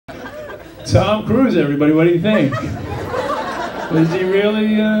Tom Cruise, everybody, what do you think? Was he really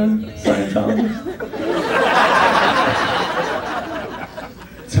Scientologist?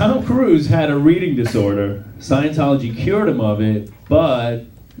 Tom Cruise had a reading disorder. Scientology cured him of it, but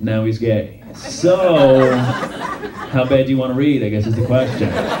now he's gay. So, how bad do you want to read, I guess is the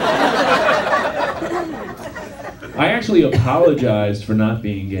question. I actually apologized for not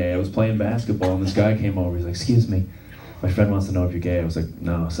being gay. I was playing basketball and this guy came over. He's like, excuse me, my friend wants to know if you're gay. I was like,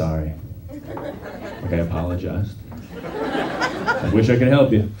 no, sorry. Like, I apologized. I wish I could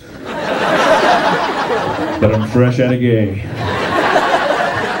help you. But I'm fresh out of gay.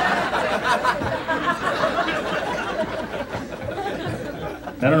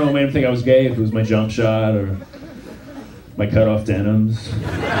 I don't know what made him think I was gay, if it was my jump shot or my cut-off denims.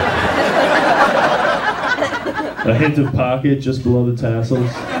 A hint of pocket just below the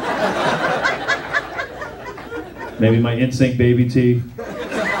tassels. Maybe my NSYNC baby tee.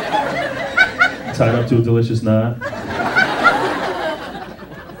 Tied up to a delicious knot.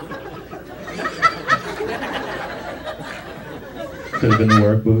 Could have been the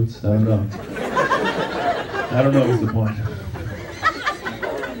work boots, I don't know. I don't know what's the point.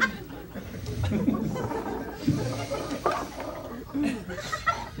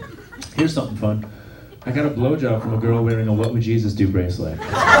 Here's something fun. I got a blowjob from a girl wearing a What Would Jesus Do bracelet.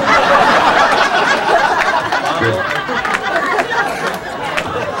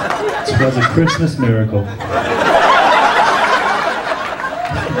 It was a Christmas miracle.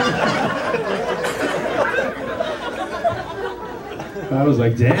 I was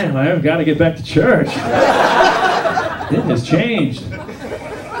like, damn, I have got to get back to church. It has changed.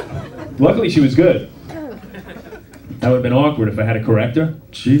 Luckily, she was good. That would have been awkward if I had to correct her.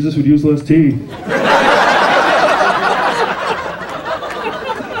 Jesus would use less tea.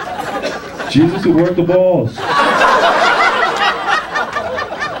 Jesus would work the balls.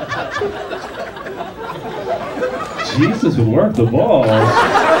 Jesus would work the balls.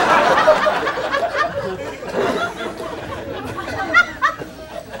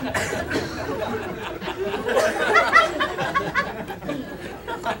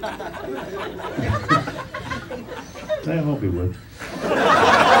 I hope he would.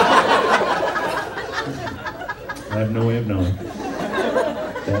 I have no way of knowing.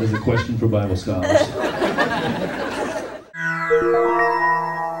 That is a question for Bible scholars.